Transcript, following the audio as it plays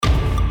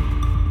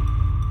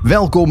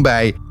Welkom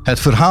bij Het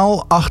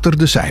Verhaal Achter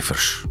de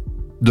Cijfers.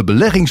 De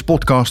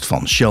beleggingspodcast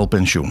van Shell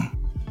Pensioen.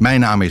 Mijn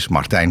naam is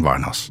Martijn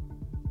Warnas.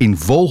 In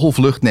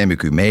vogelvlucht neem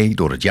ik u mee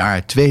door het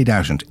jaar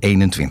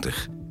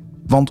 2021.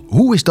 Want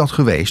hoe is dat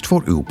geweest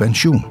voor uw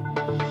pensioen?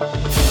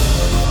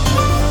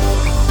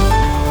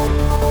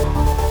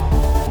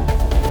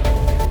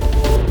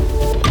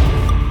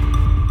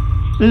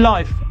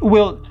 Life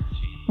will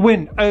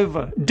win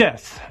over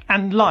death,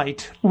 and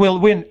light will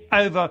win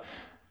over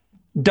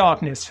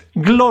darkness.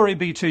 Glory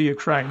be to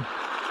Ukraine.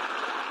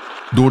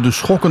 Door de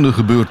schokkende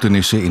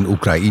gebeurtenissen in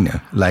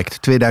Oekraïne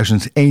lijkt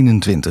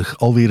 2021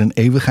 alweer een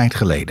eeuwigheid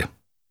geleden.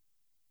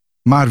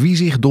 Maar wie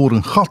zich door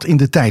een gat in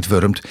de tijd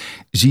wurmt,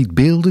 ziet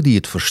beelden die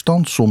het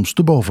verstand soms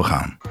te boven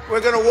gaan.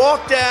 We're going to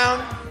walk down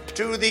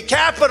to the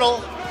Capitol.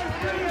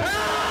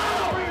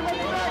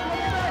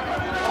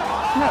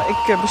 Nou,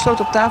 ik besloot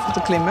op tafel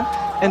te klimmen.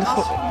 En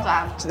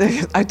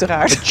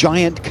uiteraard. A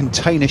giant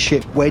container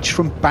ship wedged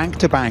from bank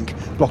to bank,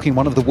 blocking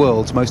one of the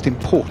world's most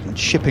important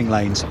shipping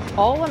lanes.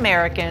 All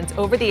Americans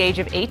over the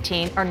age of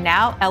 18 are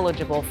now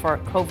eligible for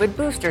COVID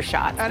booster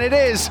shots. And it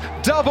is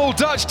double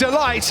Dutch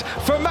delight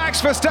for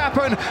Max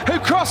Verstappen, who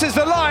crosses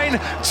the line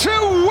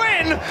to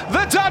win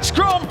the Dutch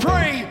Grand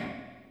Prix.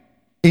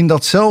 In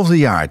datzelfde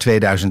jaar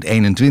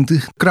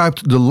 2021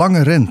 kruipt de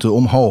lange rente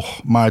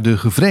omhoog, maar de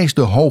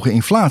gevreesde hoge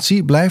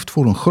inflatie blijft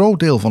voor een groot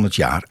deel van het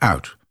jaar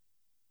uit.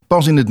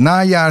 Pas in het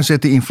najaar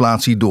zet de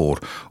inflatie door,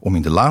 om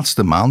in de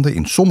laatste maanden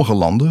in sommige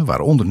landen,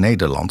 waaronder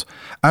Nederland,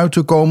 uit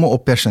te komen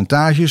op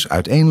percentages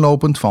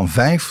uiteenlopend van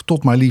 5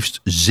 tot maar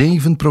liefst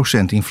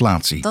 7%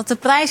 inflatie. Dat de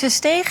prijzen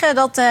stegen,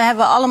 dat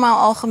hebben we allemaal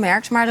al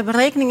gemerkt. Maar de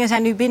berekeningen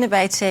zijn nu binnen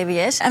bij het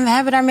CBS. En we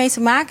hebben daarmee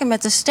te maken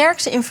met de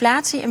sterkste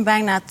inflatie in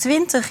bijna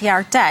 20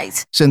 jaar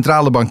tijd.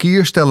 Centrale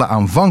bankiers stellen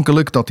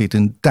aanvankelijk dat dit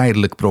een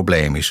tijdelijk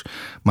probleem is.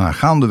 Maar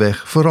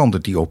gaandeweg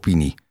verandert die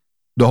opinie.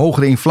 De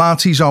hogere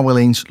inflatie zou wel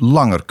eens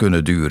langer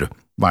kunnen duren,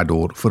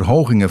 waardoor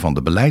verhogingen van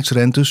de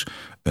beleidsrentes,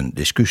 een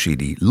discussie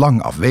die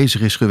lang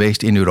afwezig is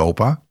geweest in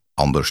Europa,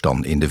 anders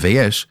dan in de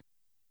VS,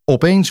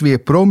 opeens weer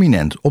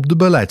prominent op de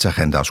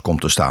beleidsagenda's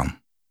komt te staan.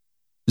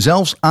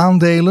 Zelfs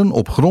aandelen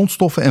op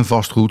grondstoffen en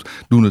vastgoed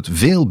doen het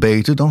veel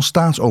beter dan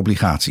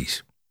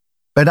staatsobligaties.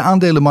 Bij de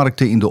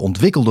aandelenmarkten in de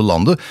ontwikkelde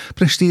landen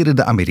presteren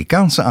de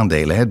Amerikaanse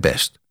aandelen het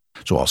best.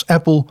 Zoals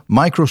Apple,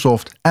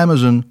 Microsoft,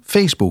 Amazon,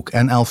 Facebook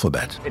en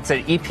Alphabet. It's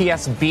an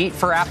EPS beat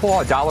for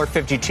Apple,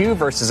 $1.52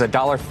 versus $1.43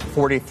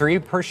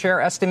 per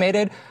share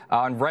estimated.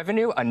 On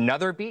revenue,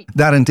 another beat.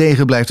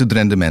 Daarentegen blijft het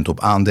rendement op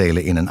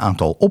aandelen in een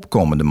aantal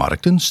opkomende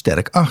markten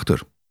sterk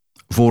achter.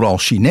 Vooral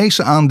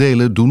Chinese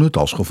aandelen doen het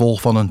als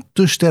gevolg van een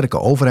te sterke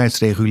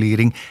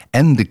overheidsregulering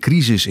en de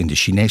crisis in de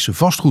Chinese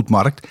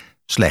vastgoedmarkt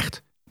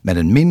slecht, met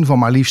een min van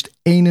maar liefst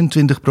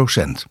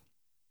 21%.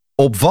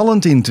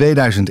 Opvallend in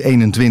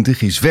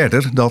 2021 is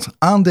verder dat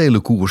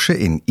aandelenkoersen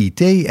in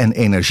IT- en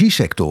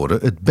energiesectoren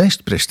het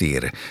best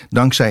presteren,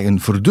 dankzij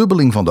een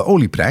verdubbeling van de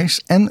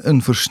olieprijs en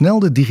een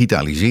versnelde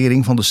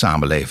digitalisering van de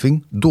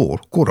samenleving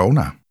door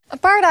corona. Een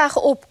paar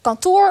dagen op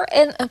kantoor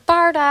en een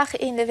paar dagen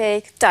in de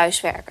week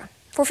thuiswerken.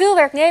 Voor veel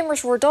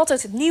werknemers wordt dat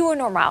het nieuwe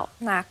normaal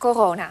na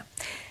corona.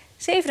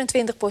 27%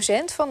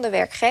 van de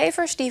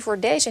werkgevers die voor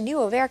deze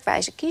nieuwe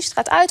werkwijze kiest,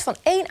 gaat uit van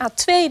 1 à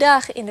 2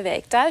 dagen in de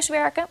week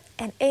thuiswerken.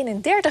 En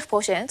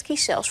 31%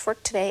 kiest zelfs voor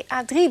 2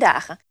 à 3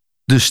 dagen.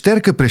 De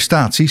sterke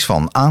prestaties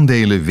van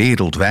aandelen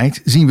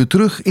wereldwijd zien we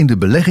terug in de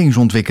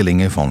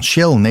beleggingsontwikkelingen van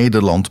Shell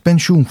Nederland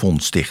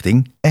Pensioenfonds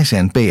Stichting,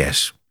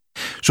 SNPS.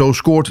 Zo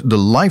scoort de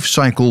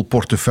lifecycle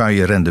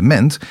portefeuille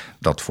rendement,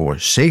 dat voor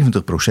 70%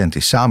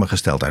 is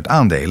samengesteld uit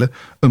aandelen,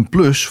 een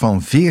plus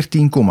van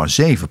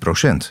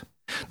 14,7%.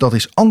 Dat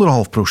is 1,5%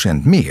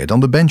 meer dan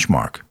de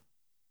benchmark.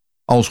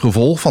 Als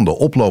gevolg van de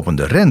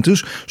oplopende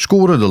rentes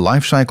scoren de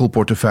lifecycle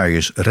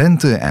portefeuilles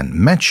rente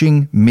en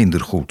matching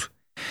minder goed.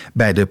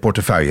 Bij de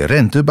portefeuille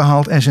rente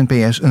behaalt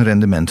SNPS een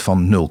rendement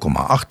van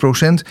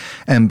 0,8%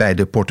 en bij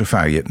de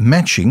portefeuille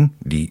matching,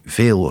 die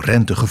veel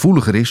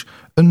rentegevoeliger is,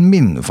 een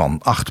min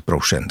van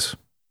 8%.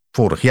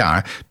 Vorig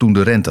jaar, toen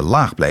de rente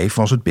laag bleef,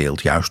 was het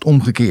beeld juist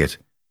omgekeerd.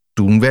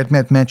 Toen werd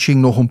met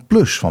matching nog een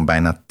plus van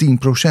bijna 10%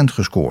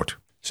 gescoord.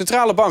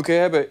 Centrale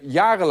banken hebben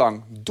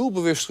jarenlang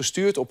doelbewust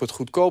gestuurd op het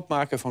goedkoop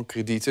maken van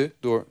kredieten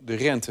door de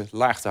rente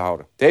laag te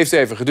houden. Het heeft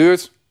even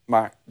geduurd,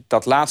 maar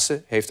dat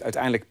laatste heeft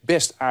uiteindelijk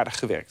best aardig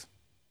gewerkt.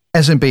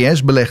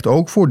 SNPS belegt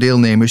ook voor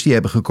deelnemers die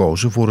hebben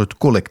gekozen voor het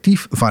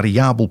collectief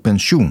variabel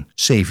pensioen,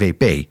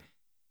 CVP.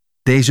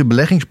 Deze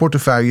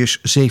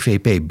beleggingsportefeuilles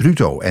CVP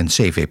Bruto en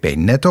CVP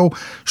Netto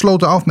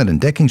sloten af met een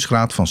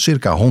dekkingsgraad van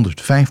circa 105%.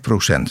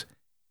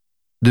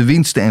 De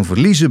winsten en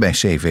verliezen bij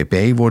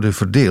CVP worden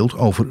verdeeld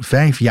over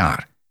 5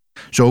 jaar.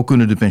 Zo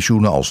kunnen de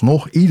pensioenen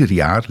alsnog ieder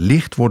jaar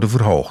licht worden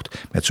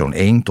verhoogd, met zo'n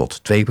 1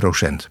 tot 2%.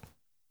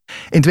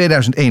 In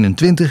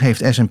 2021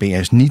 heeft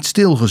SNPS niet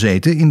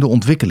stilgezeten in de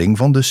ontwikkeling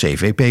van de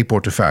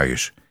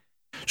CVP-portefeuilles.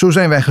 Zo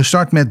zijn wij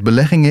gestart met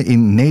beleggingen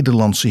in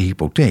Nederlandse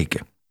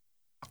hypotheken.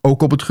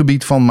 Ook op het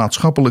gebied van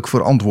maatschappelijk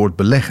verantwoord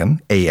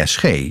beleggen,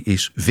 ESG,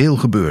 is veel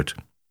gebeurd.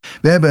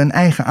 We hebben een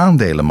eigen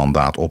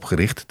aandelenmandaat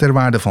opgericht ter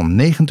waarde van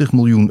 €90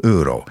 miljoen,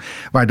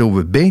 waardoor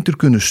we beter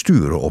kunnen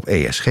sturen op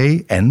ESG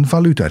en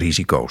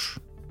valutarisico's.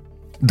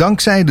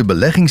 Dankzij de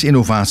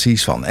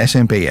beleggingsinnovaties van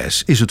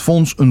SNPS is het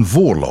fonds een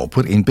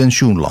voorloper in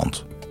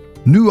pensioenland.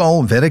 Nu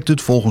al werkt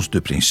het volgens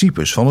de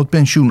principes van het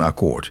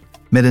pensioenakkoord,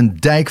 met een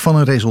dijk van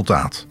een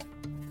resultaat.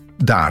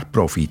 Daar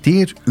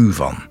profiteert u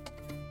van.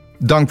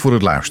 Dank voor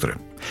het luisteren.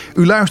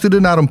 U luisterde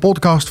naar een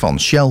podcast van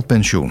Shell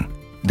Pensioen.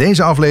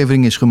 Deze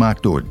aflevering is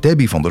gemaakt door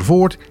Debbie van der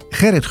Voort,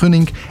 Gerrit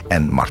Gunning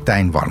en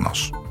Martijn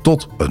Warnas.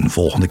 Tot een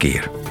volgende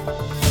keer.